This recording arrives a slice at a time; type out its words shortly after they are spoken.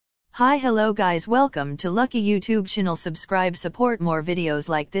Hi, hello guys, welcome to Lucky YouTube channel. Subscribe, support more videos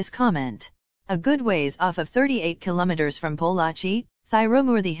like this. Comment. A good ways off of 38 kilometers from Pollachi,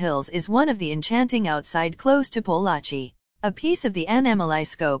 Thirumoorthy Hills is one of the enchanting outside close to Pollachi. A piece of the Malai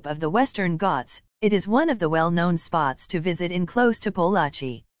scope of the Western Ghats, it is one of the well-known spots to visit in close to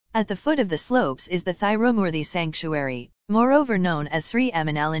Pollachi. At the foot of the slopes is the Thirumoorthy Sanctuary, moreover known as Sri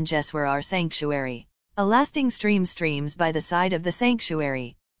Amannalanjeswarar Sanctuary. A lasting stream streams by the side of the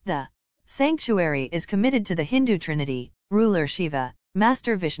sanctuary. The sanctuary is committed to the Hindu Trinity, ruler Shiva,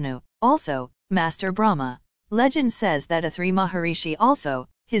 Master Vishnu, also Master Brahma. Legend says that Atri Maharishi also,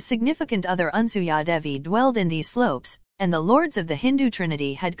 his significant other Ansuya Devi dwelled in these slopes, and the lords of the Hindu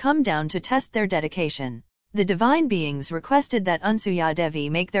Trinity had come down to test their dedication. The divine beings requested that Ansuya Devi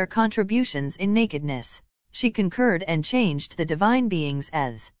make their contributions in nakedness. She concurred and changed the divine beings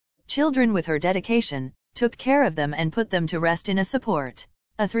as children with her dedication, took care of them and put them to rest in a support.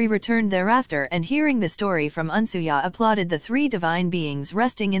 Atri returned thereafter and hearing the story from Ansuya applauded the three divine beings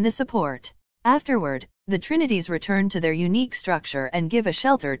resting in the support. Afterward, the Trinities returned to their unique structure and give a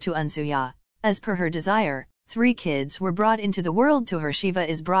shelter to Ansuya. As per her desire, 3 kids were brought into the world to her. Shiva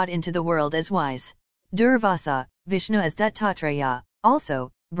is brought into the world as wise Durvasa, Vishnu as Dattatreya,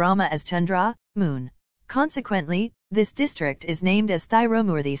 also Brahma as Chandra, moon. Consequently, this district is named as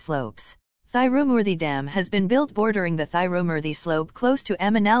Thirumoorthy Slopes. Thirumoorthy Dam has been built bordering the Thirumoorthy slope close to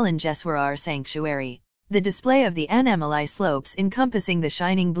Amannalanjeswarar Sanctuary. The display of the Annamalai slopes encompassing the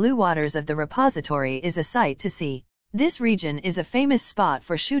shining blue waters of the repository is a sight to see. This region is a famous spot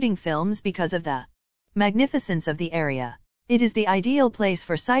for shooting films because of the magnificence of the area. It is the ideal place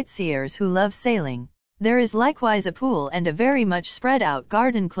for sightseers who love sailing. There is likewise a pool and a very much spread out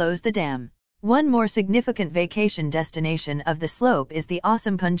garden close the dam. One more significant vacation destination of the slope is the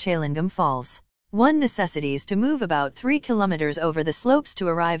awesome Punchalingam Falls. One necessities to move about 3 kilometers over the slopes to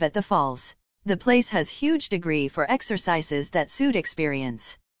arrive at the falls. The place has huge degree for exercises that suit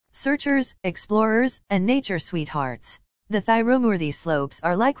experience searchers, explorers, and nature sweethearts. The Thirumoorthy slopes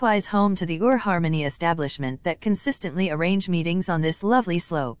are likewise home to the Harmony establishment that consistently arrange meetings on this lovely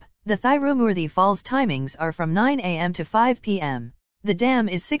slope. The Thirumoorthy Falls timings are from 9 a.m. to 5 p.m. The dam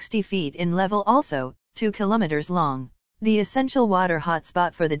is 60 feet in level, also 2 kilometers long. The essential water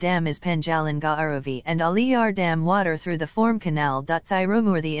hotspot for the dam is Panjalanga Aruvi and Aliyar Dam water through the form canal.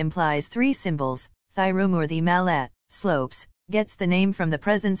 Thirumoorthy implies 3 symbols. Thirumoorthy Malai, slopes, gets the name from the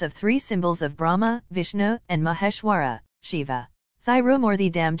presence of 3 symbols of Brahma, Vishnu, and Maheshwara, Shiva.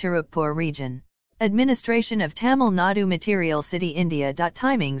 Thirumoorthy Dam, Tirupur region. Administration of Tamil Nadu, Material City, India.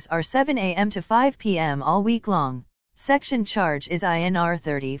 Timings are 7 a.m. to 5 p.m. all week long. Section charge is INR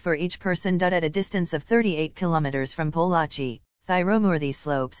 30 for each person. At a distance of 38 kilometers from Pollachi, Thirumoorthy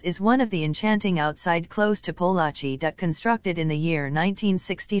Slopes is one of the enchanting outside close to Pollachi. Constructed in the year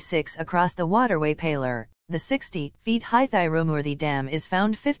 1966 across the waterway Palar, the 60 feet high Thirumoorthy Dam is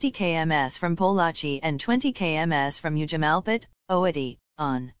found 50 kms from Pollachi and 20 kms from Ujamalpet, Oadi,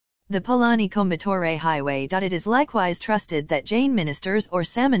 on the Palani-Coimbatore highway. It is likewise trusted that Jain ministers or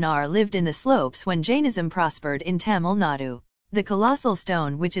Samanar lived in the slopes when Jainism prospered in Tamil Nadu. The colossal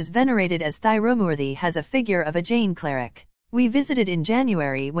stone which is venerated as Thirumoorthy has a figure of a Jain cleric. We visited in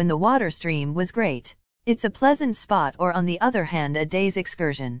January when the water stream was great. It's a pleasant spot, or on the other hand a day's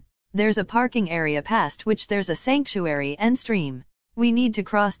excursion. There's a parking area past which there's a sanctuary and stream. We need to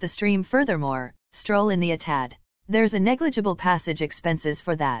cross the stream. Furthermore, stroll in the Atad. There's a negligible passage expenses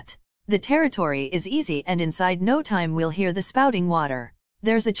for that. The territory is easy and inside no time we'll hear the spouting water.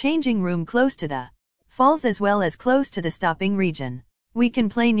 There's a changing room close to the falls as well as close to the stopping region. We can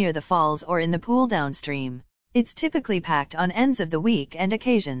play near the falls or in the pool downstream. It's typically packed on ends of the week and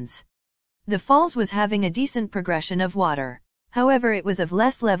occasions. The falls was having a decent progression of water. However, it was of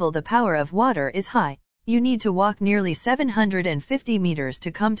less level. The power of water is high. You need to walk nearly 750 meters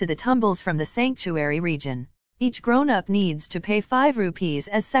to come to the tumbles from the sanctuary region. Each grown-up needs to pay 5 rupees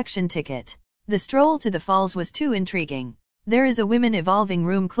as section ticket. The stroll to the falls was too intriguing. There is a women evolving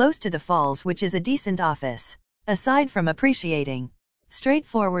room close to the falls which is a decent office. Aside from appreciating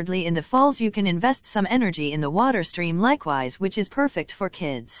straightforwardly in the falls, you can invest some energy in the water stream likewise, which is perfect for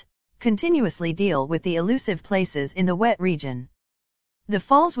kids. Continuously deal with the elusive places in the wet region. The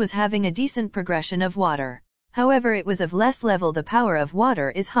falls was having a decent progression of water. However, it was of less level. The power of water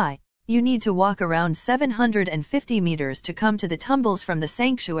is high. You need to walk around 750 meters to come to the tumbles from the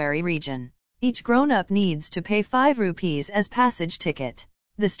sanctuary region. Each grown-up needs to pay 5 rupees as passage ticket.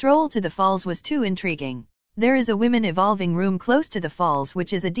 The stroll to the falls was too intriguing. There is a women evolving room close to the falls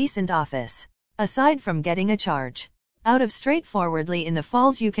which is a decent office. Aside from getting a charge out of straightforwardly in the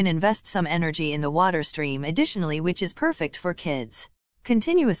falls, you can invest some energy in the water stream additionally, which is perfect for kids.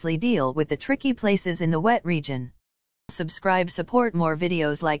 continuously deal with the tricky places in the wet region. Subscribe, support more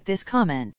videos like this, comment.